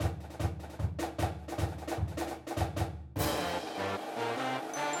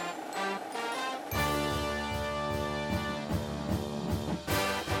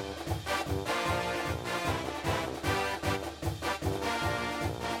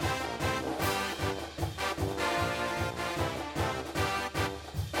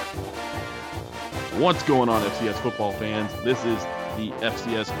What's going on, FCS football fans? This is the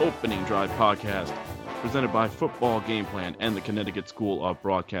FCS Opening Drive podcast, presented by Football Game Plan and the Connecticut School of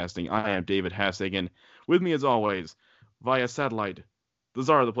Broadcasting. I am David Hassagen. With me, as always, via satellite, the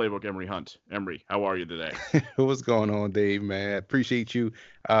czar of the playbook, Emory Hunt. Emory, how are you today? What's going on, Dave, man? I appreciate you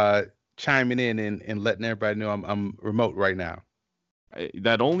chiming in and letting everybody know I'm remote right now.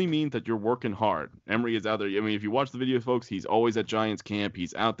 That only means that you're working hard. Emory is out there. I mean, if you watch the video, folks, he's always at Giants camp.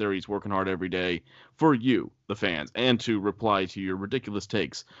 He's out there. He's working hard every day for you, the fans, and to reply to your ridiculous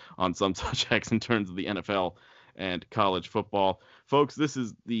takes on some subjects in terms of the NFL and college football. Folks, this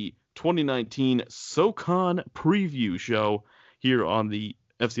is the 2019 SoCon preview show here on the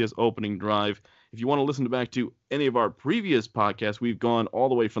FCS Opening Drive. If you want to listen back to any of our previous podcasts, we've gone all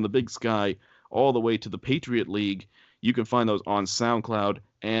the way from the Big Sky all the way to the Patriot League. You can find those on SoundCloud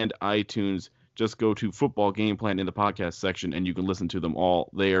and iTunes. Just go to Football Game Plan in the podcast section, and you can listen to them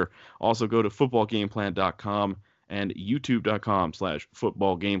all there. Also, go to footballgameplan.com and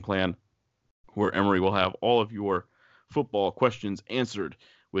youtube.com/footballgameplan, where Emory will have all of your football questions answered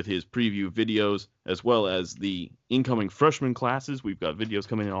with his preview videos, as well as the incoming freshman classes. We've got videos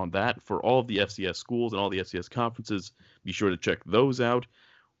coming in on that for all of the FCS schools and all the FCS conferences. Be sure to check those out.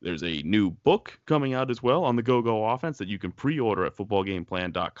 There's a new book coming out as well on the Go-Go offense that you can pre-order at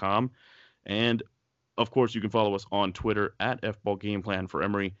footballgameplan.com. And, of course, you can follow us on Twitter at FBallGamePlan for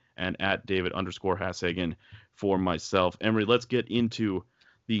Emory and at David_Hassagen for myself. Emory, let's get into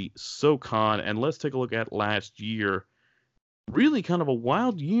the SoCon, and let's take a look at last year. Really kind of a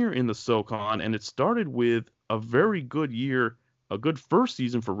wild year in the SoCon, and it started with a very good year, a good first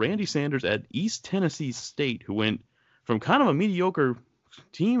season for Randy Sanders at East Tennessee State, who went from kind of a mediocre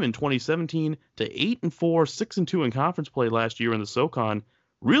team in 2017 to 8-4, 6-2 in conference play last year in the SoCon.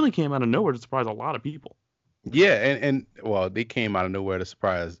 Really came out of nowhere to surprise a lot of people. Yeah, and well, they came out of nowhere to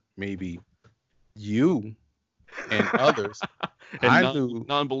surprise maybe you and others. And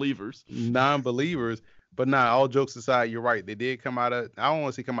non-believers, but not all jokes aside, you're right. They did come out of, I don't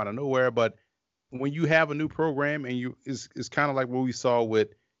want to say come out of nowhere, but when you have a new program and it's kind of like what we saw with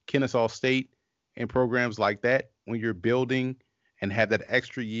Kennesaw State and programs like that, when you're building and have that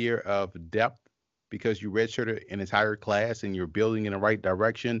extra year of depth because you redshirted an entire class and you're building in the right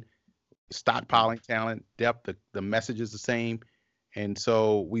direction, stockpiling talent, depth, the message is the same. And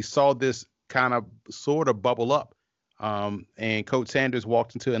so we saw this kind of sort of bubble up. And Coach Sanders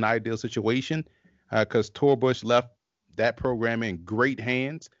walked into an ideal situation because Torbush left that program in great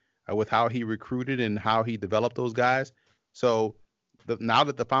hands with how he recruited and how he developed those guys. So now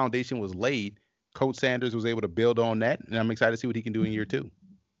that the foundation was laid, Coach Sanders was able to build on that, and I'm excited to see what he can do in year two.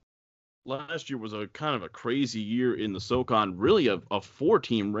 Last year was a kind of a crazy year in the SoCon, really a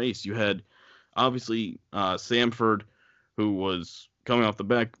four-team race. You had, obviously, Samford, who was coming off the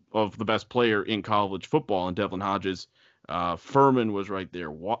back of the best player in college football in Devlin Hodges. Furman was right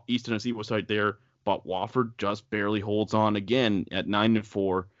there. East Tennessee was right there, but Wofford just barely holds on again at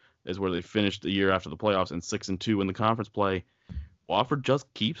 9-4 is where they finished the year after the playoffs, and 6-2 in the conference play. Wofford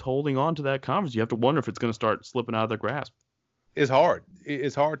just keeps holding on to that conference. You have to wonder if it's going to start slipping out of their grasp. It's hard.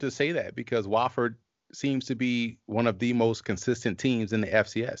 It's hard to say that because Wofford seems to be one of the most consistent teams in the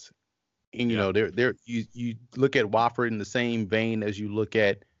FCS. And, you know, you look at Wofford in the same vein as you look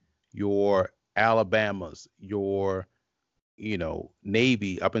at your Alabamas, your,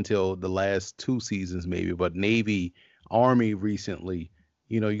 Navy up until the last two seasons maybe, but Navy, Army recently.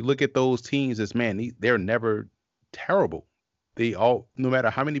 You look at those teams as, man, they're never terrible. They all, no matter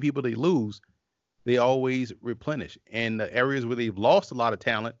how many people they lose, they always replenish. And the areas where they've lost a lot of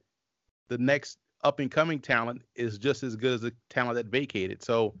talent, the next up and coming talent is just as good as the talent that vacated.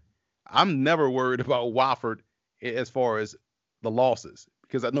 So I'm never worried about Wofford as far as the losses,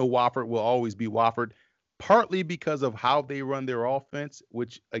 because I know Wofford will always be Wofford, partly because of how they run their offense,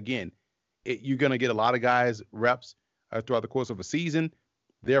 which again, you're going to get a lot of guys reps throughout the course of a season.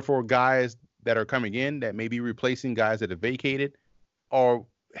 Therefore, guys that are coming in that may be replacing guys that have vacated are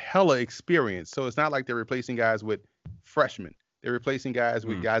hella experienced. So it's not like they're replacing guys with freshmen. They're replacing guys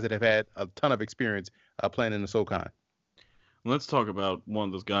with guys that have had a ton of experience playing in the SoCon. Let's talk about one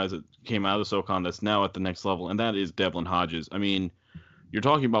of those guys that came out of the SoCon that's now at the next level, and that is Devlin Hodges. I mean, you're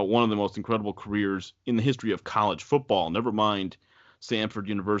talking about one of the most incredible careers in the history of college football. Never mind Samford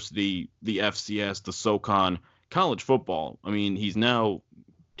University, the FCS, the SoCon, college football. I mean, he's now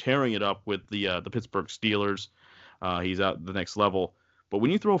tearing it up with the Pittsburgh Steelers. He's at the next level. But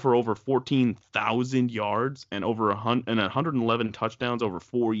when you throw for over 14,000 yards and over 111 touchdowns over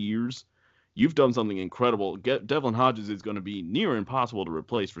 4 years, you've done something incredible. Devlin Hodges is going to be near impossible to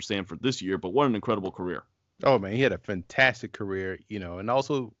replace for Samford this year, but what an incredible career. Oh, man, he had a fantastic career, and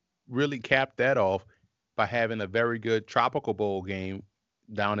also really capped that off by having a very good Tropical Bowl game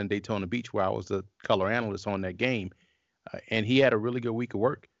down in Daytona Beach, where I was the color analyst on that game. And he had a really good week of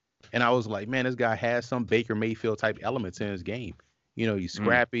work. And I was like, man, this guy has some Baker Mayfield type elements in his game. He's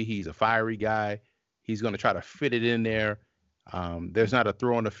scrappy. He's a fiery guy. He's going to try to fit it in there. There's not a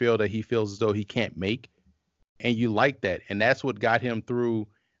throw on the field that he feels as though he can't make. And you like that. And that's what got him through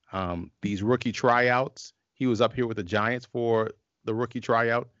these rookie tryouts. He was up here with the Giants for the rookie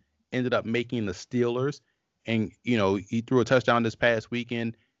tryout, ended up making the Steelers. And, he threw a touchdown this past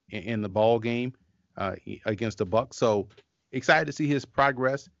weekend in the ball game against the Bucs. So excited to see his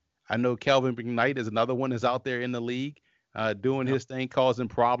progress. I know Kelvin McKnight is another one that's out there in the league doing his thing, causing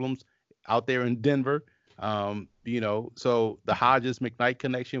problems out there in Denver. So the Hodges-McKnight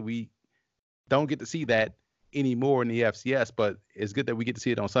connection, we don't get to see that anymore in the FCS, but it's good that we get to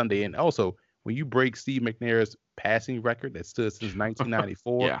see it on Sunday. And also, when you break Steve McNair's passing record that stood since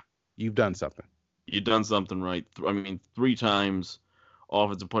 1994, you've done something. You've done something right. 3 times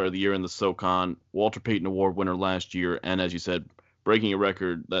Offensive Player of the Year in the SoCon, Walter Payton Award winner last year, and as you said, breaking a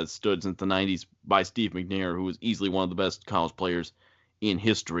record that stood since the 90s by Steve McNair, who was easily one of the best college players in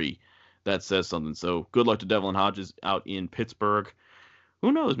history. That says something. So good luck to Devlin Hodges out in Pittsburgh.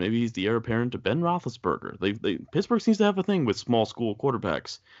 Who knows? Maybe he's the heir apparent to Ben Roethlisberger. Pittsburgh seems to have a thing with small school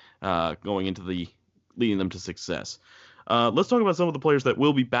quarterbacks leading them to success. Let's talk about some of the players that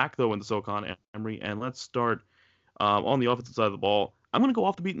will be back, though, in the SoCon, Emory, and let's start on the offensive side of the ball. I'm going to go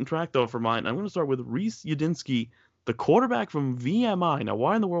off the beaten track, though, for mine. I'm going to start with Reese Yudinski, the quarterback from VMI. Now,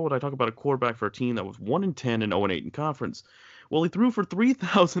 why in the world would I talk about a quarterback for a team that was 1-10 and 0-8 in conference? Well, he threw for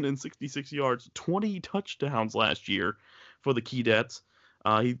 3,066 yards, 20 touchdowns last year for the Keydets.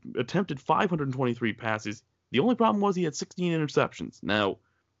 He attempted 523 passes. The only problem was he had 16 interceptions. Now,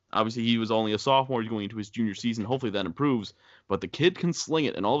 obviously, he was only a sophomore going into his junior season. Hopefully that improves. But the kid can sling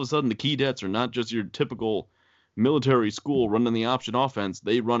it, and all of a sudden the Keydets are not just your typical military school running the option offense.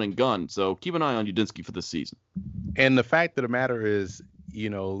 They run and gun. So keep an eye on Yudinski for this season. And the fact of the matter is,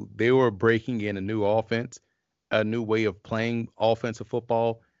 they were breaking in a new offense, a new way of playing offensive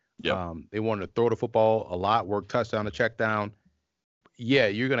football. Yep. They wanted to throw the football a lot, work touchdown to check down. Yeah,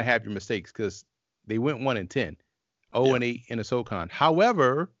 you're going to have your mistakes because they went 1-10, 0-8 in the SoCon.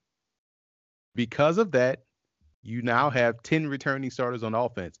 However, because of that, you now have 10 returning starters on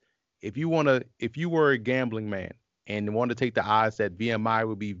offense. If you were a gambling man and want to take the odds that VMI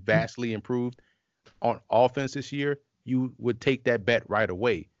would be vastly improved on offense this year, you would take that bet right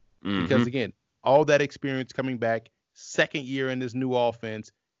away. Mm-hmm. Because again, all that experience coming back, second year in this new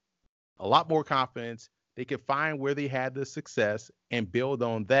offense, a lot more confidence. They could find where they had the success and build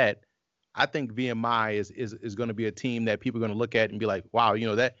on that. I think VMI is going to be a team that people are going to look at and be like, wow,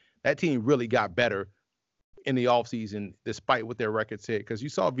 that team really got better in the offseason despite what their record said. Because you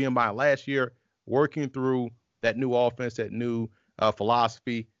saw VMI last year working through that new offense, that new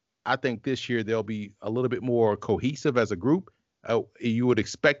philosophy. I think this year they'll be a little bit more cohesive as a group. You would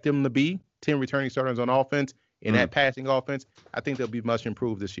expect them to be 10 returning starters on offense. In that passing offense, I think they'll be much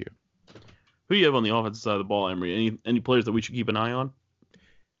improved this year. Who do you have on the offensive side of the ball, Emory? Any players that we should keep an eye on?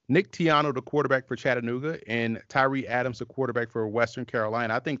 Nick Tiano, the quarterback for Chattanooga, and Tyree Adams, the quarterback for Western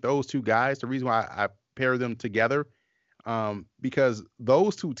Carolina. I think those two guys, the reason why I pair them together, because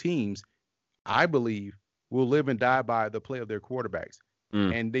those two teams, I believe, will live and die by the play of their quarterbacks.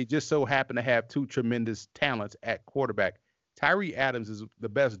 And they just so happen to have two tremendous talents at quarterback. Tyree Adams is the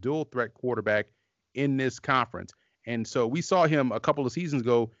best dual threat quarterback in this conference. And so we saw him a couple of seasons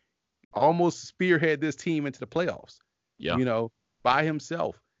ago almost spearhead this team into the playoffs, by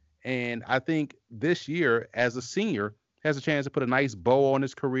himself. And I think this year, as a senior, has a chance to put a nice bow on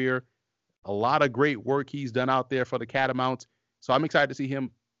his career. A lot of great work he's done out there for the Catamounts. So I'm excited to see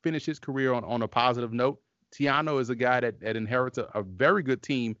him finish his career on a positive note. Tiano is a guy that inherits a very good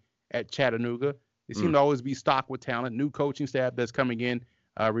team at Chattanooga. They seem to always be stocked with talent, new coaching staff that's coming in,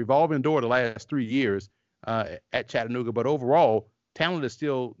 revolving door the last 3 years at Chattanooga. But overall, talent has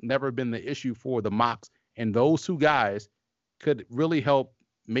still never been the issue for the Mocs. And those two guys could really help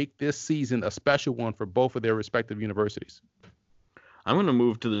make this season a special one for both of their respective universities. I'm going to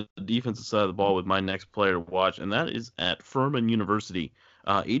move to the defensive side of the ball with my next player to watch, and that is at Furman University.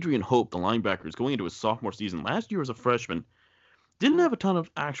 Adrian Hope, the linebacker, is going into his sophomore season. Last year as a freshman, didn't have a ton of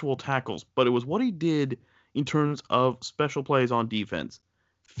actual tackles, but it was what he did in terms of special plays on defense.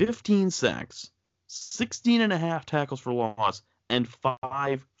 15 sacks, 16 and a half tackles for loss, and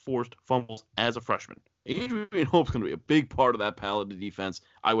 5 forced fumbles as a freshman. Adrian Hope's going to be a big part of that Paladin defense.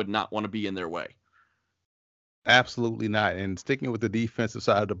 I would not want to be in their way. Absolutely not. And sticking with the defensive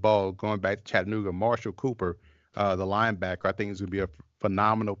side of the ball, going back to Chattanooga, Marshall Cooper, the linebacker, I think is going to be a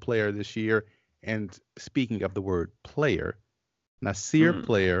phenomenal player this year. And speaking of the word player, Nasir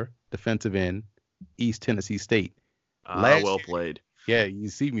Player, defensive end, East Tennessee State. Well played. Yeah, you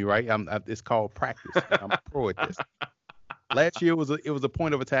see me, right? It's called practice. I'm a pro at this. Last year it was a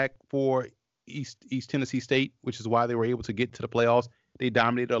point of attack for East Tennessee State, which is why they were able to get to the playoffs. They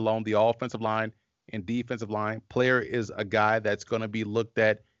dominated along the offensive line and defensive line. Player is a guy that's going to be looked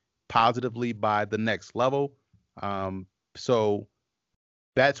at positively by the next level. So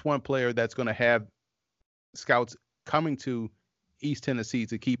that's one player that's going to have scouts coming to East Tennessee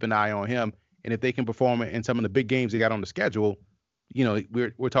to keep an eye on him. And if they can perform in some of the big games they got on the schedule,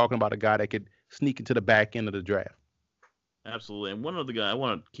 we're talking about a guy that could sneak into the back end of the draft. Absolutely. And one other guy I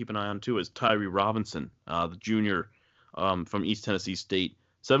want to keep an eye on too is Tyree Robinson, the junior from East Tennessee State.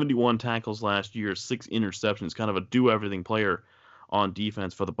 71 tackles last year, 6 interceptions, kind of a do-everything player on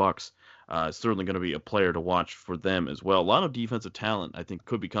defense for the Bucs. Certainly going to be a player to watch for them as well. A lot of defensive talent, I think,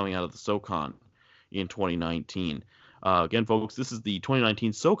 could be coming out of the SoCon in 2019. Again, folks, this is the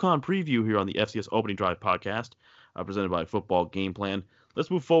 2019 SoCon preview here on the FCS Opening Drive podcast, presented by Football Game Plan.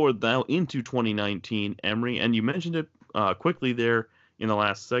 Let's move forward now into 2019, Emory. And you mentioned it quickly there in the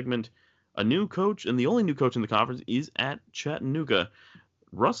last segment. A new coach, and the only new coach in the conference, is at Chattanooga.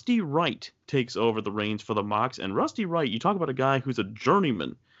 Rusty Wright takes over the reins for the Mocs. And Rusty Wright, you talk about a guy who's a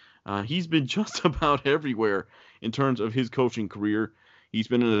journeyman. He's been just about everywhere in terms of his coaching career. He's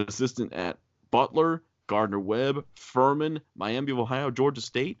been an assistant at Butler, Gardner-Webb, Furman, Miami of Ohio, Georgia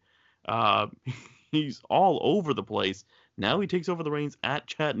State. He's all over the place. Now he takes over the reins at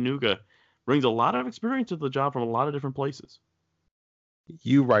Chattanooga. Brings a lot of experience to the job from a lot of different places.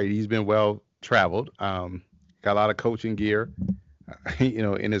 You're right. He's been well traveled. Got a lot of coaching gear,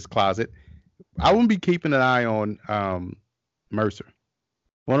 in his closet. I wouldn't be keeping an eye on Mercer.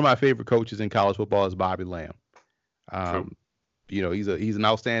 One of my favorite coaches in college football is Bobby Lamb. He's an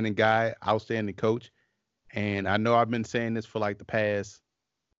outstanding guy, outstanding coach. And I know I've been saying this for like the past,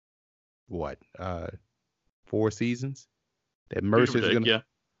 4 seasons, that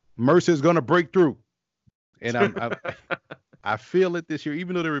Mercer's gonna break through. And I feel it this year,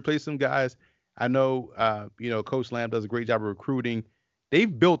 even though they replaced some guys. I know, Coach Lamb does a great job of recruiting.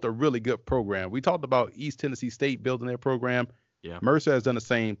 They've built a really good program. We talked about East Tennessee State building their program. Yeah. Mercer has done the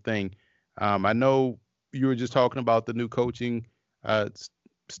same thing. I know you were just talking about the new coaching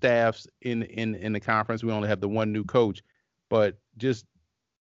staffs in the conference. We only have the one new coach, but just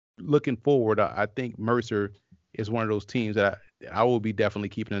looking forward, I think Mercer is one of those teams that I will be definitely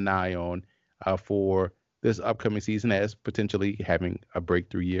keeping an eye on for this upcoming season as potentially having a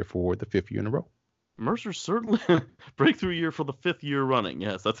breakthrough year for the 5th year in a row. Mercer certainly breakthrough year for the 5th year running.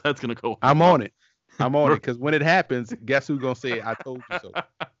 Yes, that's going to go. I'm on it because when it happens, guess who's going to say, I told you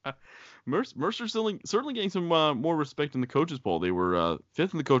so. Mercer certainly getting some more respect in the coaches poll. They were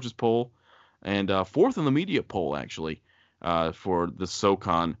 5th in the coaches poll and 4th in the media poll, actually, for the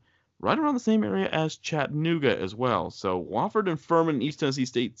SoCon, right around the same area as Chattanooga as well. So Wofford and Furman and East Tennessee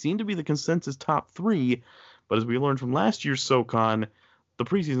State seem to be the consensus top 3, but as we learned from last year's SoCon, the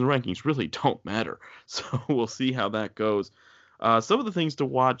preseason rankings really don't matter. So we'll see how that goes. Some of the things to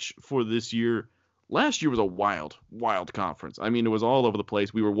watch for this year. Last year was a wild conference. I mean, it was all over the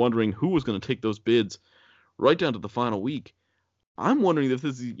place. We were wondering who was going to take those bids right down to the final week. I'm wondering if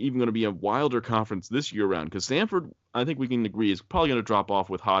this is even going to be a wilder conference this year around, because Samford, I think we can agree, is probably going to drop off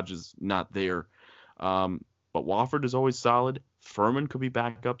with Hodges not there. But Wofford is always solid. Furman could be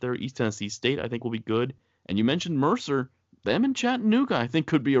back up there. East Tennessee State, I think, will be good. And you mentioned Mercer. Them and Chattanooga, I think,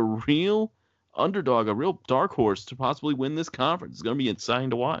 could be a real underdog, a real dark horse to possibly win this conference. It's going to be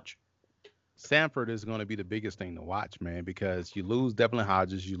exciting to watch. Samford is going to be the biggest thing to watch, man, because you lose Devlin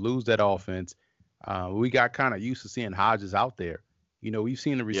Hodges, you lose that offense. We got kind of used to seeing Hodges out there. We've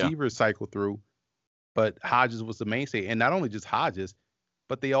seen the receivers cycle through, but Hodges was the mainstay. And not only just Hodges,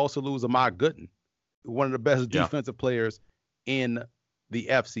 but they also lose Ahmad Gooden, one of the best defensive players in the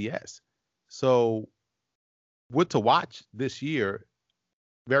FCS. So what to watch this year,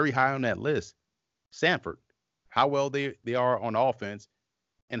 very high on that list, Samford, how well they are on offense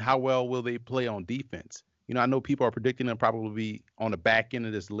and how well will they play on defense. I know people are predicting them probably be on the back end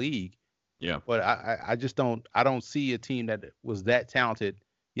of this league. Yeah. But I just don't see a team that was that talented.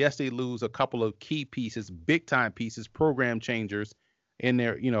 Yes, they lose a couple of key pieces, big time pieces, program changers in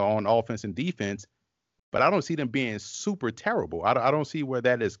there, on offense and defense. But I don't see them being super terrible. I don't see where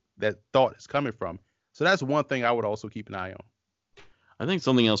that thought is coming from. So that's one thing I would also keep an eye on. I think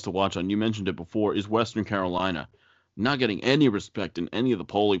something else to watch on, you mentioned it before, is Western Carolina. Not getting any respect in any of the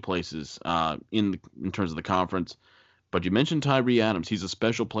polling places in terms of the conference. But you mentioned Tyree Adams. He's a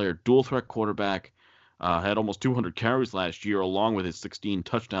special player, dual threat quarterback. had almost 200 carries last year, along with his 16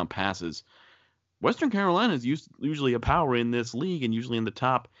 touchdown passes. Western Carolina is usually a power in this league and usually in the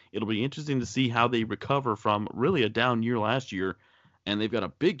top. It'll be interesting to see how they recover from really a down year last year. And they've got a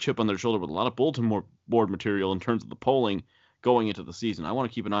big chip on their shoulder with a lot of bulletin board material in terms of the polling going into the season. I want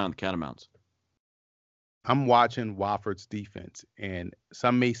to keep an eye on the Catamounts. I'm watching Wofford's defense, and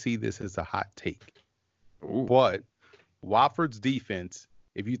some may see this as a hot take. Ooh. But Wofford's defense,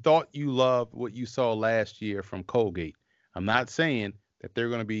 if you thought you loved what you saw last year from Colgate, I'm not saying that they're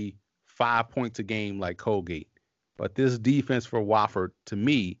going to be 5 points a game like Colgate, but this defense for Wofford, to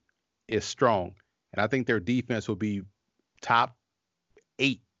me, is strong. And I think their defense will be top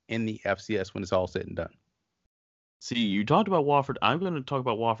 8 in the FCS when it's all said and done. See, you talked about Wofford. I'm going to talk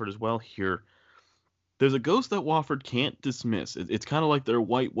about Wofford as well here. There's a ghost that Wofford can't dismiss. It's kind of like their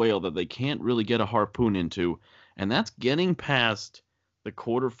white whale that they can't really get a harpoon into, and that's getting past the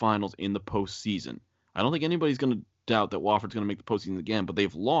quarterfinals in the postseason. I don't think anybody's going to doubt that Wofford's going to make the postseason again, but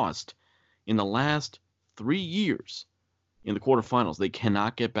they've lost in the last 3 years in the quarterfinals. They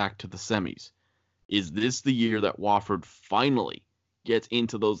cannot get back to the semis. Is this the year that Wofford finally gets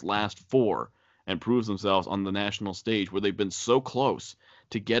into those last 4 and proves themselves on the national stage where they've been so close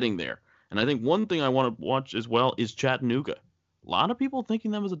to getting there? And I think one thing I want to watch as well is Chattanooga. A lot of people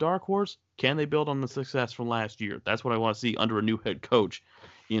thinking them as a dark horse. Can they build on the success from last year? That's what I want to see under a new head coach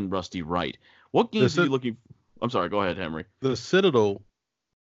in Rusty Wright. What games are you looking for? I'm sorry, go ahead, Henry. The Citadel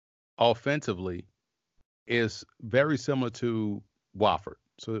offensively is very similar to Wofford.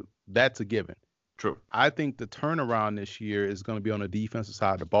 So that's a given. True. I think the turnaround this year is going to be on the defensive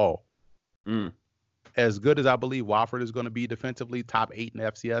side of the ball. As good as I believe Wofford is going to be defensively, top 8 in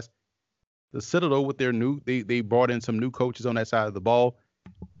the FCS, the Citadel with their they brought in some new coaches on that side of the ball.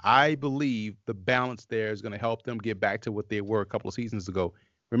 I believe the balance there is going to help them get back to what they were a couple of seasons ago.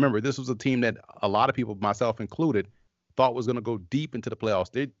 Remember, this was a team that a lot of people, myself included, thought was going to go deep into the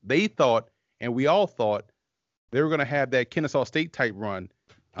playoffs. They thought, and we all thought, they were going to have that Kennesaw State type run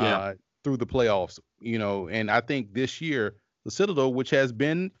through the playoffs. And I think this year, the Citadel, which has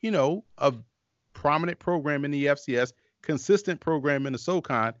been, a prominent program in the FCS, consistent program in the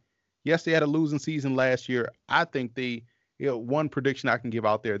SoCon. Yes, they had a losing season last year. I think one prediction I can give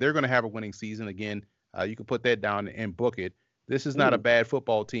out there, they're going to have a winning season again. You can put that down and book it. This is not a bad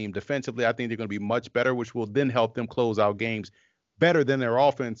football team. Defensively, I think they're going to be much better, which will then help them close out games better than their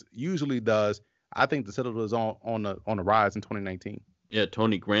offense usually does. I think the Citadel is on the rise in 2019. Yeah,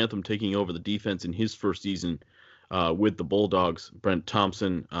 Tony Grantham taking over the defense in his first season with the Bulldogs. Brent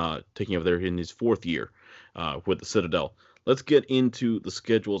Thompson taking over there in his 4th year with the Citadel. Let's get into the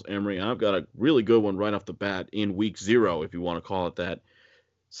schedules, Emery. I've got a really good one right off the bat in week 0, if you want to call it that.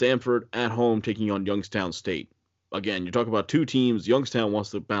 Samford at home taking on Youngstown State. Again, you're talking about 2 teams. Youngstown wants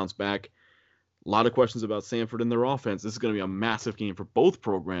to bounce back. A lot of questions about Samford and their offense. This is going to be a massive game for both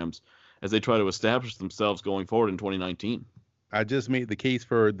programs as they try to establish themselves going forward in 2019. I just made the case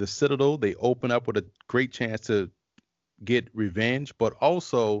for the Citadel. They open up with a great chance to get revenge, but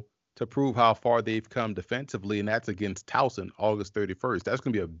also to prove how far they've come defensively, and that's against Towson, August 31st. That's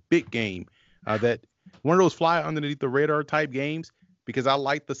going to be a big game. That one of those fly underneath the radar type games, because I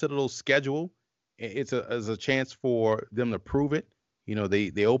like the Citadel's schedule. It's a chance for them to prove it.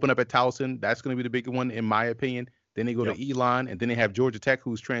 They open up at Towson. That's going to be the big one, in my opinion. Then they go to Elon, and then they have Georgia Tech,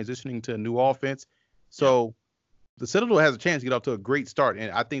 who's transitioning to a new offense. So the Citadel has a chance to get off to a great start,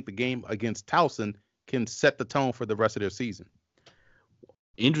 and I think the game against Towson can set the tone for the rest of their season.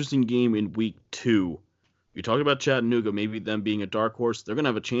 Interesting game in week 2. You talked about Chattanooga, maybe them being a dark horse. They're going to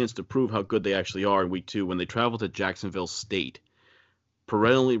have a chance to prove how good they actually are in week 2 when they travel to Jacksonville State.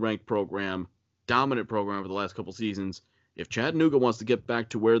 Perennially ranked program, dominant program over the last couple seasons. If Chattanooga wants to get back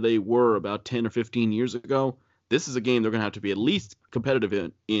to where they were about 10 or 15 years ago, this is a game they're going to have to be at least competitive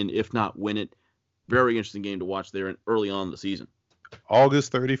in, if not win it. Very interesting game to watch there early on in the season.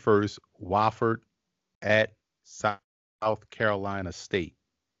 August 31st, Wofford at South Carolina State.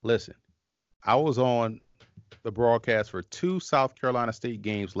 Listen, I was on the broadcast for 2 South Carolina State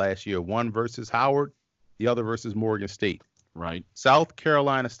games last year, one versus Howard, the other versus Morgan State. Right. South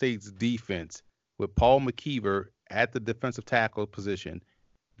Carolina State's defense with Paul McKeever at the defensive tackle position,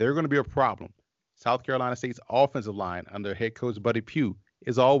 they're going to be a problem. South Carolina State's offensive line under head coach Buddy Pugh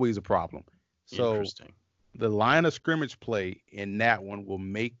is always a problem. So the line of scrimmage play in that one will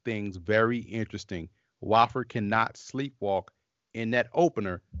make things very interesting. Wofford cannot sleepwalk in that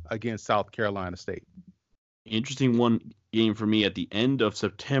opener against South Carolina State. Interesting one game for me at the end of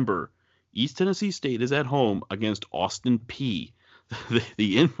September. East Tennessee State is at home against Austin Peay.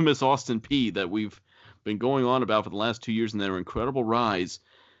 The infamous Austin Peay that we've been going on about for the last 2 years and their incredible rise.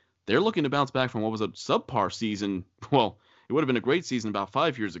 they're looking to bounce back from what was a subpar season. Well, it would have been a great season about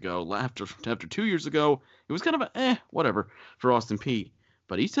 5 years ago. After 2 years ago, it was kind of a whatever for Austin Peay.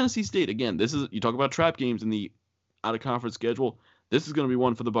 But East Tennessee State, again, this is, you talk about trap games in the out-of-conference schedule. This is going to be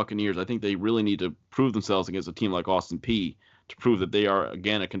one for the Buccaneers. I think they really need to prove themselves against a team like Austin Peay to prove that they are,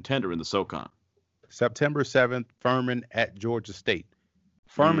 again, a contender in the SoCon. September 7th, Furman at Georgia State.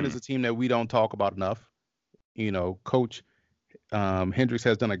 Furman is a team that we don't talk about enough. You know, Coach Hendricks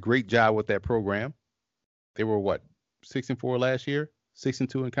has done a great job with that program. They were, 6-4 last year?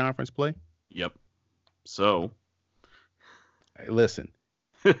 6-2 in conference play? Yep. So. Hey, listen,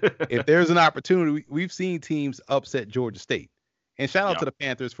 if there's an opportunity, we've seen teams upset Georgia State. And shout out to the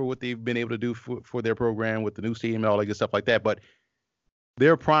Panthers for what they've been able to do for their program with the new stadium and all that good stuff like that. But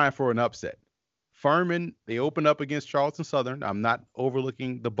they're primed for an upset. Furman, they opened up against Charleston Southern. I'm not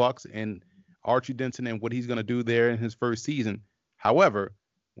overlooking the Bucks and Archie Denson and what he's going to do there in his first season. However,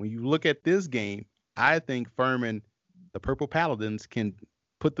 when you look at this game, I think Furman, the Purple Paladins, can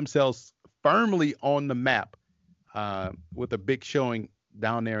put themselves firmly on the map with a big showing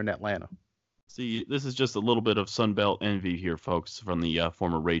down there in Atlanta. See, this is just a little bit of Sunbelt envy here, folks, from the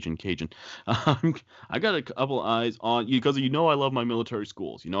former Ragin' Cajun. I got a couple eyes on you because I love my military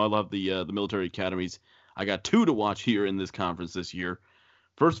schools. I love the military academies. I got 2 to watch here in this conference this year.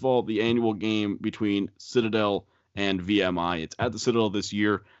 First of all, the annual game between Citadel and VMI. It's at the Citadel this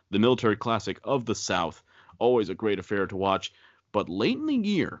year, the Military Classic of the South. Always a great affair to watch. But late in the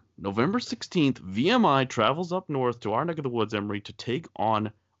year, November 16th, VMI travels up north to our neck of the woods, Emory, to take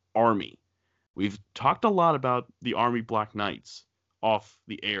on Army. We've talked a lot about the Army Black Knights off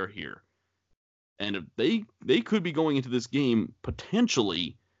the air here. And if they could be going into this game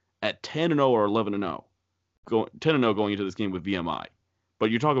potentially at 10-0 or 11-0. 10-0 going into this game with VMI.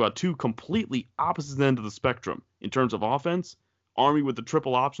 But you're talking about 2 completely opposite ends of the spectrum in terms of offense. Army with the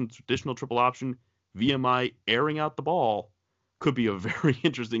triple option, traditional triple option. VMI airing out the ball. Could be a very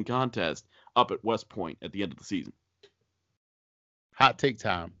interesting contest up at West Point at the end of the season. Hot take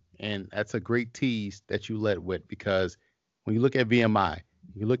time. And that's a great tease that you led with, because when you look at VMI,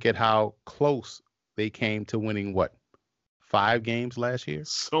 you look at how close they came to winning 5 games last year?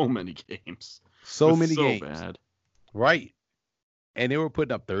 So many games. So many games. Bad. Right. And they were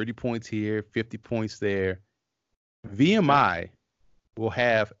putting up 30 points here, 50 points there. VMI will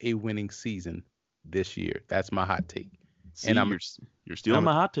have a winning season this year. That's my hot take. See, and you're stealing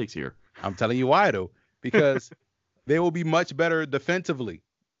my hot takes here. I'm telling you why, though, because they will be much better defensively.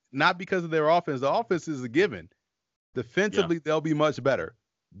 Not because of their offense. The offense is a given. Defensively, they'll be much better.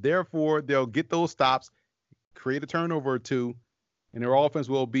 Therefore, they'll get those stops, create a turnover or 2, and their offense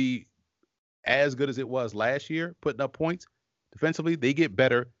will be as good as it was last year, putting up points. Defensively, they get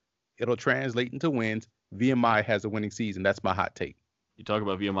better. It'll translate into wins. VMI has a winning season. That's my hot take. You talk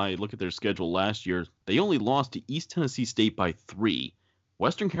about VMI, look at their schedule last year. They only lost to East Tennessee State by 3,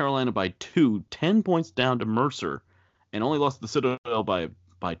 Western Carolina by 2, 10 points down to Mercer, and only lost to the Citadel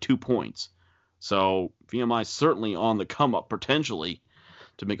by 2 points. So VMI certainly on the come up potentially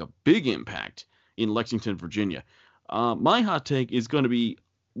to make a big impact in Lexington, Virginia. My hot take is going to be,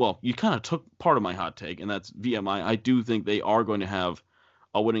 well, you kind of took part of my hot take, and that's VMI. I do think they are going to have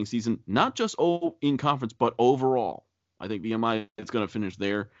a winning season, not just in conference, but overall. I think VMI is going to finish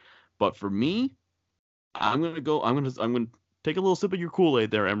there. But for me, I'm going to take a little sip of your Kool-Aid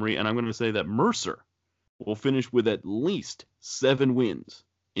there, Emory, and I'm going to say that Mercer will finish with at least 7 wins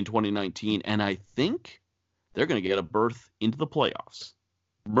in 2019, and I think they're going to get a berth into the playoffs.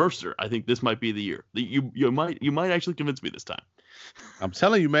 Mercer, I think this might be the year. You might actually convince me this time. I'm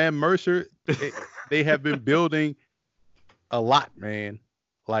telling you, man, Mercer, they have been building a lot, man.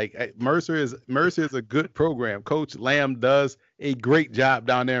 Like Mercer is a good program. Coach Lamb does a great job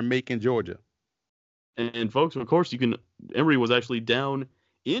down there in Macon, Georgia. And folks, of course, Emory was actually down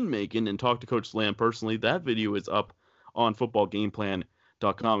in Macon and talked to Coach Lamb personally. That video is up on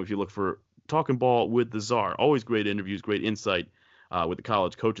footballgameplan.com if you look for Talking Ball with the Czar. Always great interviews, great insight with the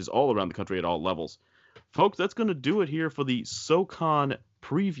college coaches all around the country at all levels. Folks, that's going to do it here for the SoCon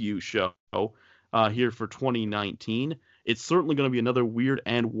preview show here for 2019. It's certainly going to be another weird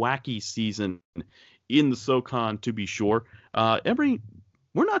and wacky season in the SoCon, to be sure. Emory,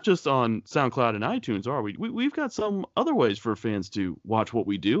 we're not just on SoundCloud and iTunes, are we? We've got some other ways for fans to watch what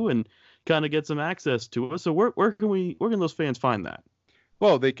we do and kind of get some access to us. So where can those fans find that?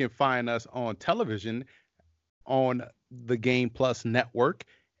 Well, they can find us on television on the Game Plus network,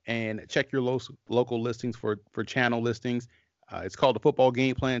 and check your local listings for channel listings. It's called the Football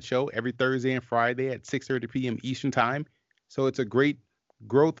Game Plan Show every Thursday and Friday at 6:30 p.m. Eastern Time. So it's a great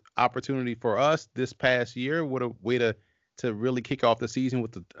growth opportunity for us this past year. What a way to to really kick off the season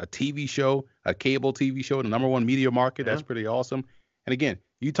with a TV show, a cable TV show, the #1 media market. That's pretty awesome. And again,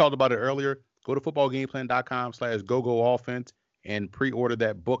 you talked about it earlier. Go to footballgameplan.com/GoGoOffense and pre-order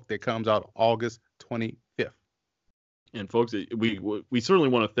that book that comes out August 25th. And folks, we certainly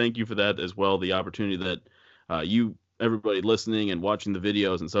want to thank you for that as well. The opportunity that everybody listening and watching the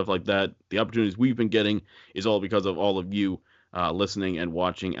videos and stuff like that, the opportunities we've been getting is all because of all of you listening and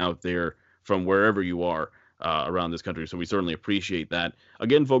watching out there from wherever you are around this country. So we certainly appreciate that.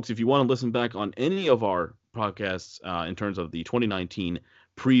 Again, folks, if you want to listen back on any of our podcasts in terms of the 2019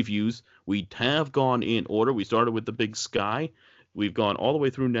 previews, we have gone in order. We started with the Big Sky. We've gone all the way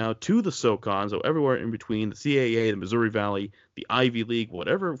through now to the SoCon, so everywhere in between, the CAA, the Missouri Valley, the Ivy League,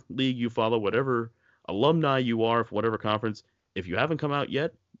 whatever league you follow, whatever alumni you are for whatever conference. If you haven't come out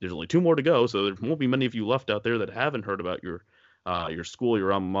yet, there's only 2 more to go, so there won't be many of you left out there that haven't heard about your school,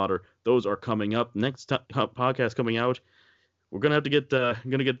 your alma mater. Those are coming up. Next podcast coming out, we're gonna have to get the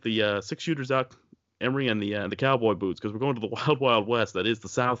 6-shooters out, Emory, and the cowboy boots, because we're going to the Wild Wild West. That is the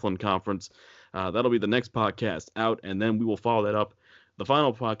Southland Conference. That'll be the next podcast out, and then we will follow that up, the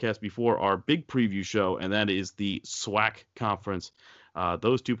final podcast before our big preview show, and that is the SWAC Conference.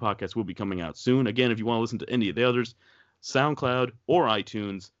 Those 2 podcasts will be coming out soon. Again, if you want to listen to any of the others, SoundCloud or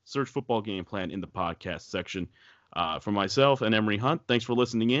iTunes, search Football Game Plan in the podcast section. For myself and Emory Hunt, thanks for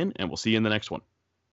listening in, and we'll see you in the next one.